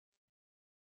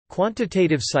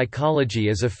Quantitative psychology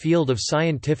is a field of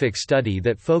scientific study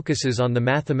that focuses on the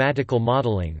mathematical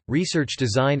modeling, research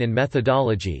design and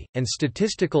methodology, and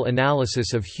statistical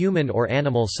analysis of human or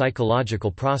animal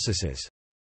psychological processes.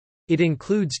 It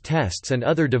includes tests and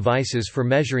other devices for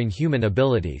measuring human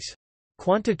abilities.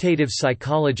 Quantitative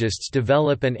psychologists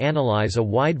develop and analyze a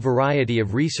wide variety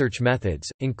of research methods,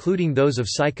 including those of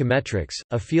psychometrics,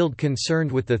 a field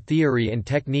concerned with the theory and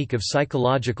technique of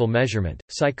psychological measurement.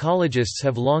 Psychologists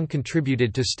have long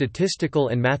contributed to statistical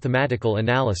and mathematical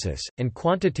analysis, and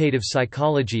quantitative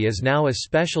psychology is now a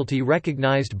specialty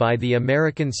recognized by the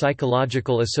American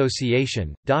Psychological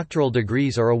Association. Doctoral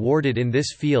degrees are awarded in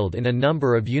this field in a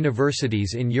number of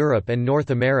universities in Europe and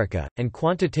North America, and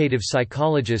quantitative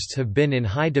psychologists have been in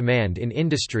high demand in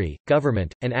industry,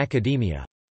 government, and academia.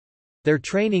 Their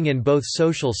training in both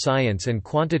social science and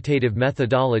quantitative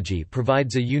methodology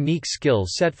provides a unique skill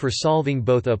set for solving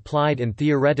both applied and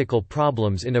theoretical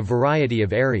problems in a variety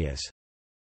of areas.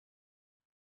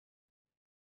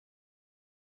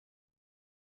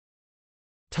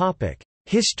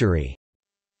 History.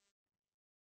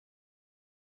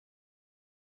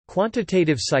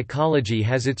 Quantitative psychology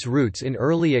has its roots in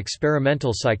early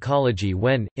experimental psychology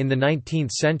when, in the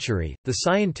 19th century, the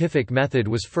scientific method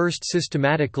was first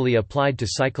systematically applied to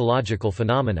psychological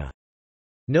phenomena.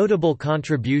 Notable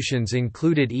contributions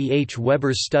included E. H.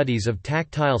 Weber's studies of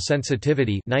tactile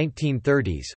sensitivity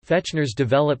 1930s, Fechner's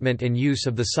development and use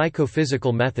of the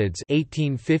psychophysical methods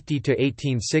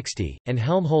 1850–1860, and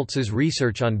Helmholtz's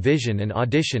research on vision and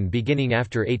audition beginning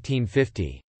after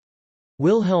 1850.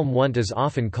 Wilhelm Wundt is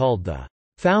often called the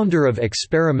founder of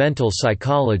experimental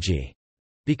psychology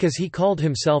because he called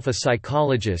himself a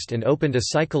psychologist and opened a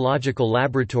psychological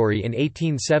laboratory in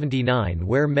 1879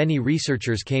 where many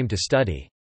researchers came to study.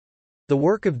 The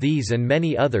work of these and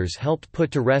many others helped put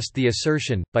to rest the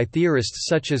assertion, by theorists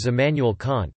such as Immanuel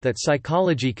Kant, that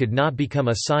psychology could not become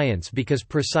a science because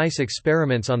precise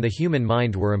experiments on the human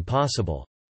mind were impossible.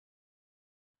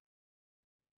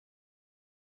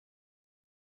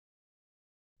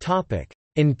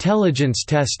 Intelligence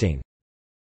testing.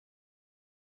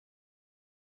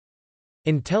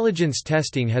 Intelligence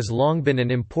testing has long been an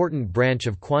important branch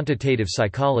of quantitative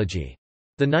psychology.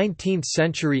 The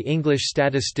 19th-century English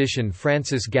statistician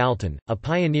Francis Galton, a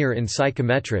pioneer in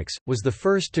psychometrics, was the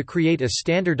first to create a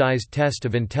standardized test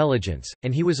of intelligence,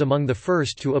 and he was among the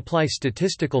first to apply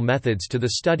statistical methods to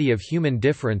the study of human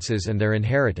differences and their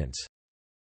inheritance.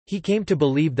 He came to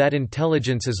believe that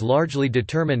intelligence is largely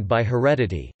determined by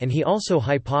heredity, and he also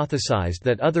hypothesized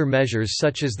that other measures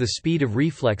such as the speed of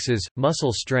reflexes,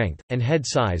 muscle strength, and head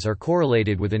size are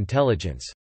correlated with intelligence.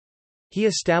 He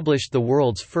established the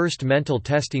world's first mental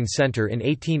testing center in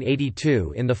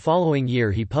 1882. In the following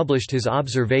year he published his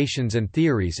observations and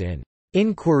theories in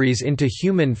Inquiries into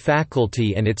Human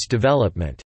Faculty and Its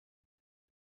Development.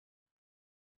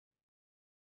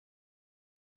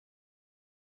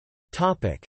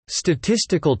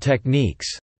 Statistical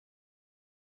techniques.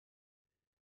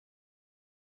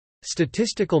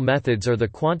 Statistical methods are the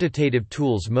quantitative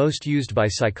tools most used by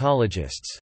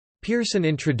psychologists. Pearson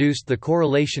introduced the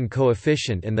correlation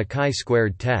coefficient and the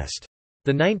chi-squared test.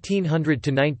 The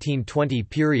 1900–1920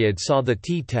 period saw the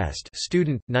t-test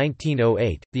Student,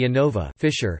 1908, the ANOVA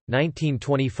Fisher,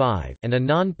 1925, and a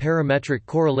non-parametric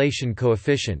correlation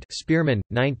coefficient Spearman,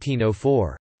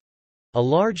 1904. A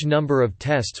large number of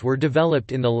tests were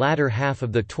developed in the latter half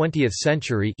of the 20th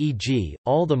century, e.g.,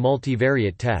 all the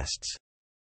multivariate tests.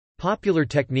 Popular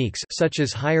techniques such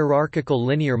as hierarchical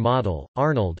linear model,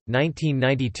 Arnold,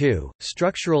 1992,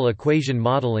 structural equation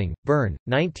modeling, Byrne,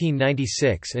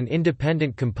 1996, and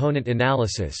independent component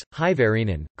analysis,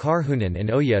 Hyvärinen, Karhunen, and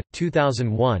Oja,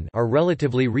 2001, are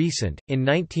relatively recent. In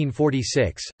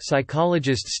 1946,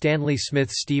 psychologist Stanley Smith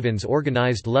Stevens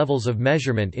organized levels of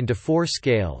measurement into 4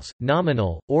 scales: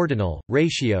 nominal, ordinal,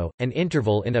 ratio, and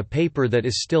interval in a paper that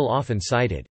is still often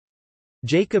cited.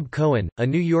 Jacob Cohen, a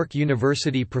New York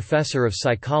University professor of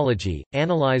psychology,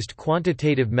 analyzed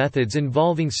quantitative methods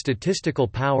involving statistical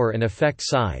power and effect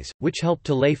size, which helped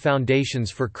to lay foundations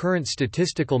for current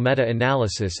statistical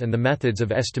meta-analysis and the methods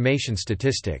of estimation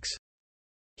statistics.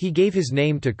 He gave his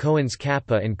name to Cohen's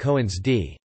kappa and Cohen's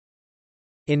d.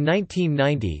 In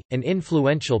 1990, an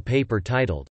influential paper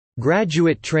titled,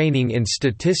 "Graduate Training in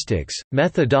Statistics,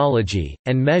 Methodology,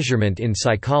 and Measurement in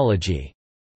Psychology,"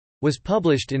 was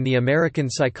published in the American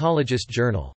Psychologist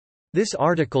Journal. This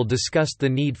article discussed the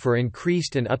need for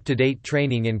increased and up-to-date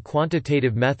training in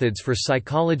quantitative methods for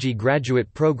psychology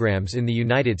graduate programs in the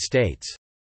United States.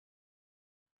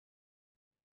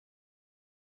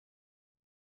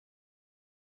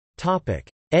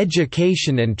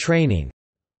 Education and training.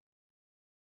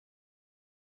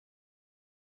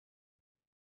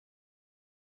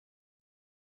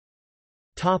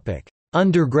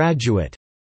 Undergraduate.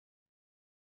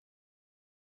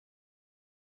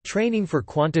 Training for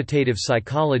quantitative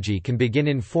psychology can begin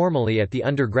informally at the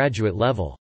undergraduate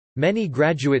level. Many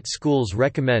graduate schools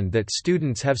recommend that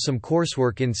students have some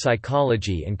coursework in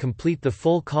psychology and complete the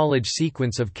full college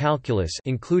sequence of calculus,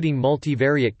 including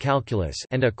multivariate calculus,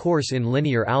 and a course in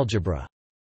linear algebra.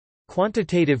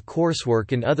 Quantitative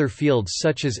coursework in other fields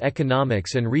such as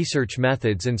economics and research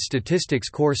methods and statistics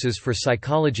courses for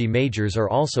psychology majors are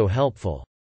also helpful.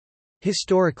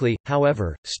 Historically,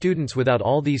 however, students without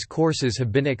all these courses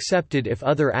have been accepted if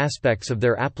other aspects of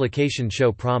their application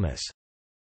show promise.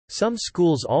 Some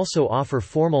schools also offer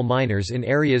formal minors in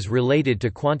areas related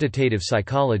to quantitative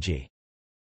psychology.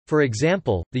 For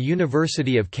example, the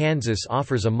University of Kansas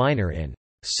offers a minor in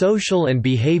Social and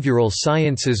Behavioral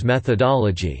Sciences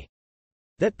Methodology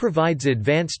that provides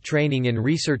advanced training in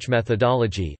research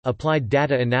methodology, applied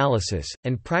data analysis,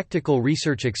 and practical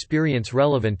research experience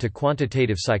relevant to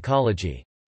quantitative psychology.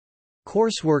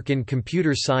 Coursework in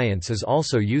computer science is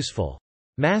also useful.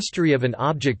 Mastery of an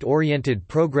object-oriented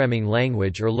programming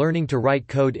language or learning to write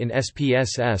code in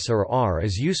SPSS or R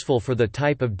is useful for the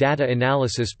type of data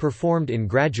analysis performed in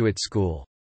graduate school.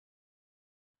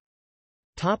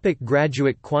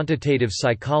 Graduate quantitative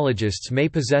psychologists may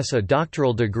possess a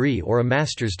doctoral degree or a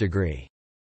master's degree.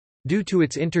 Due to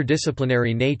its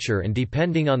interdisciplinary nature and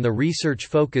depending on the research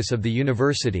focus of the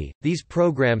university, these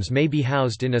programs may be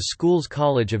housed in a school's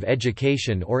College of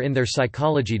Education or in their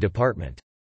psychology department.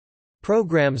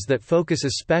 Programs that focus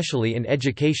especially in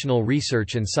educational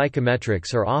research and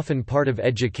psychometrics are often part of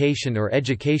education or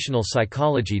educational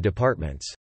psychology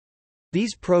departments.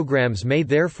 These programs may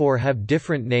therefore have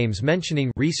different names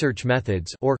mentioning research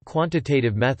methods or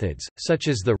quantitative methods, such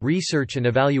as the Research and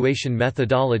Evaluation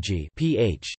Methodology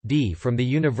 (PhD) from the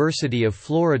University of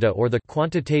Florida or the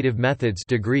Quantitative Methods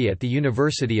degree at the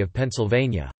University of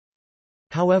Pennsylvania.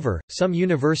 However, some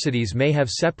universities may have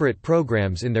separate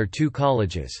programs in their two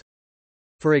colleges.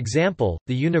 For example,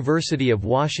 the University of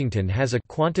Washington has a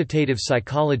quantitative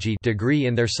psychology degree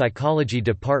in their psychology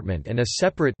department and a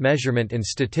separate measurement and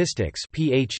statistics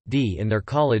 (PhD) in their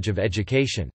College of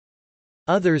Education.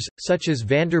 Others, such as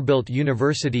Vanderbilt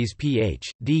University's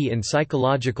Ph.D. in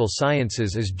psychological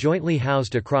sciences, is jointly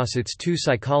housed across its two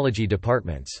psychology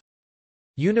departments.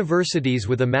 Universities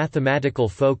with a mathematical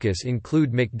focus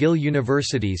include McGill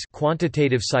University's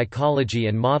Quantitative Psychology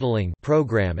and Modeling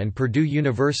program and Purdue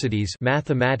University's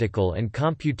Mathematical and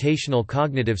Computational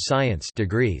Cognitive Science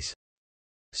degrees.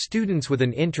 Students with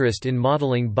an interest in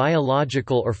modeling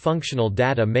biological or functional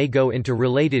data may go into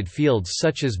related fields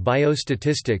such as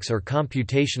biostatistics or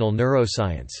computational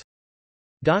neuroscience.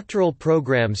 Doctoral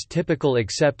programs typically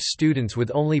accept students with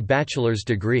only bachelor's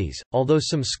degrees, although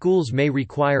some schools may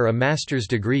require a master's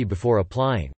degree before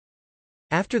applying.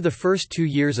 After the first 2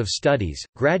 years of studies,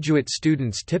 graduate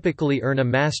students typically earn a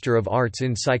Master of Arts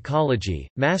in Psychology,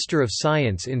 Master of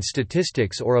Science in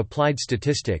Statistics or Applied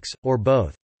Statistics, or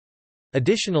both.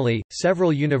 Additionally,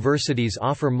 several universities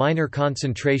offer minor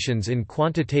concentrations in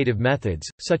quantitative methods,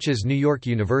 such as New York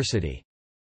University.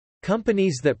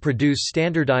 Companies that produce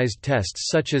standardized tests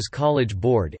such as College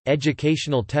Board,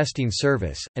 Educational Testing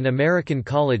Service, and American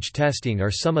College Testing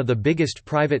are some of the biggest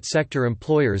private sector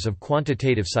employers of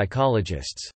quantitative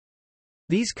psychologists.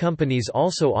 These companies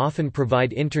also often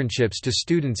provide internships to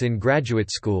students in graduate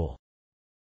school.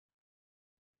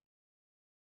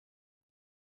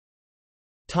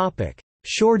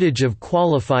 Shortage of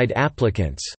qualified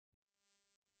applicants.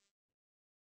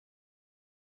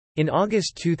 In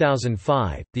August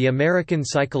 2005, the American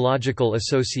Psychological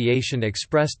Association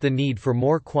expressed the need for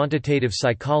more quantitative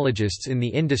psychologists in the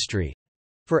industry.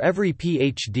 For every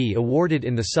PhD awarded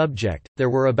in the subject, there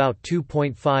were about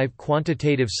 2.5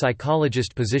 quantitative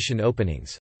psychologist position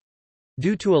openings.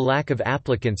 Due to a lack of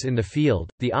applicants in the field,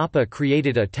 the APA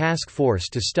created a task force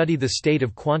to study the state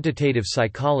of quantitative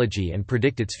psychology and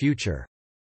predict its future.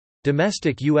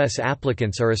 Domestic U.S.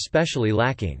 applicants are especially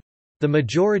lacking. The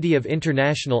majority of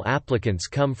international applicants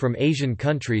come from Asian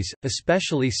countries,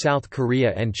 especially South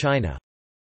Korea and China.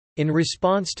 In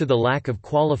response to the lack of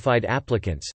qualified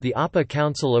applicants, the APA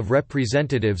Council of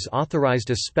Representatives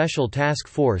authorized a special task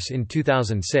force in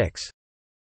 2006.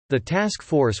 The task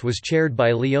force was chaired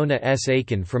by Leona S.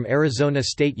 Aiken from Arizona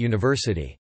State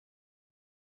University.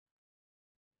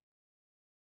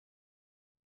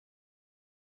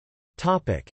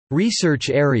 Research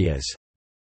areas.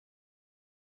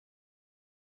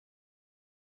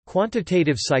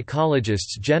 Quantitative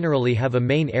psychologists generally have a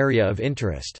main area of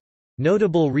interest.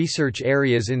 Notable research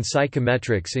areas in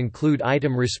psychometrics include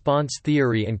item response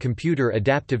theory and computer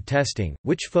adaptive testing,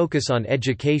 which focus on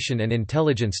education and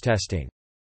intelligence testing.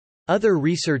 Other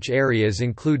research areas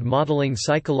include modeling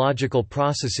psychological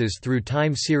processes through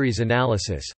time series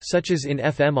analysis, such as in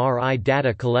fMRI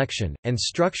data collection, and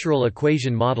structural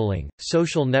equation modeling,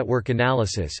 social network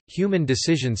analysis, human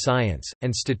decision science,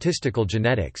 and statistical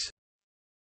genetics.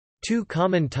 Two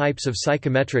common types of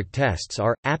psychometric tests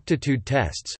are, aptitude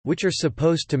tests, which are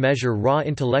supposed to measure raw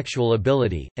intellectual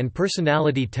ability, and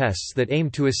personality tests that aim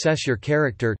to assess your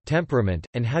character, temperament,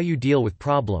 and how you deal with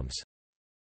problems.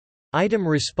 Item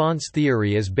response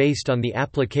theory is based on the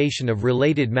application of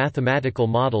related mathematical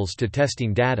models to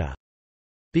testing data.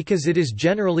 Because it is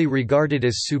generally regarded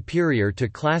as superior to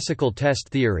classical test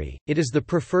theory, it is the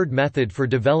preferred method for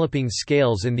developing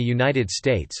scales in the United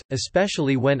States,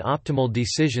 especially when optimal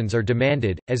decisions are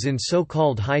demanded, as in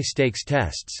so-called high-stakes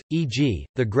tests, e.g.,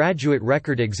 the Graduate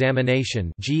Record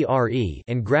Examination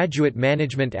and Graduate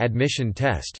Management Admission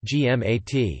Test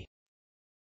 (GMAT).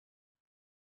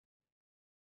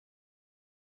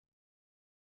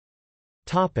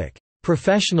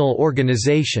 Professional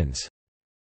organizations.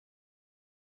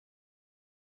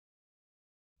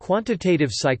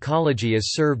 Quantitative psychology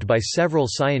is served by several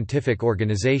scientific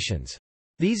organizations.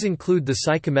 These include the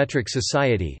Psychometric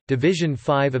Society, Division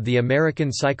 5 of the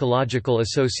American Psychological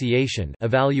Association,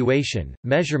 Evaluation,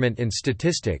 Measurement and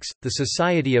Statistics, the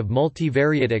Society of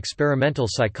Multivariate Experimental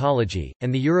Psychology,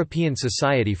 and the European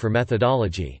Society for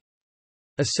Methodology.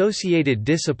 Associated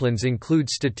disciplines include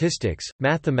statistics,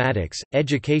 mathematics,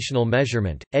 educational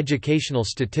measurement, educational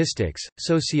statistics,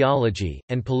 sociology,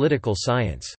 and political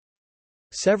science.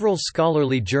 Several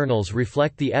scholarly journals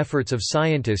reflect the efforts of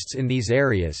scientists in these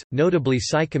areas, notably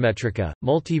Psychometrica,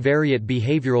 Multivariate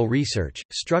Behavioral Research,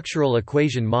 Structural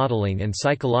Equation Modeling and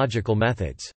Psychological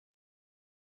Methods.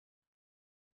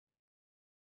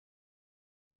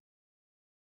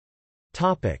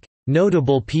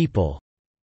 Notable people.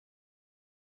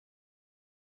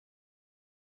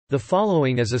 The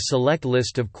following is a select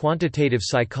list of quantitative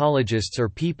psychologists or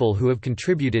people who have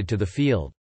contributed to the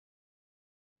field.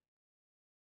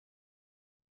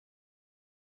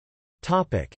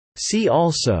 See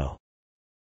also: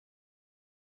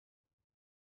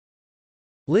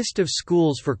 List of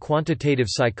schools for quantitative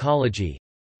psychology,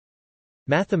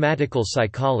 Mathematical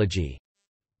psychology,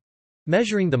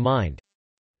 Measuring the mind,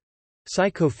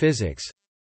 Psychophysics,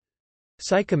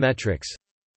 Psychometrics,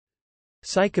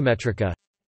 Psychometrica,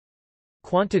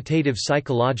 Quantitative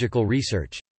psychological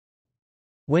research,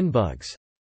 Winbugs.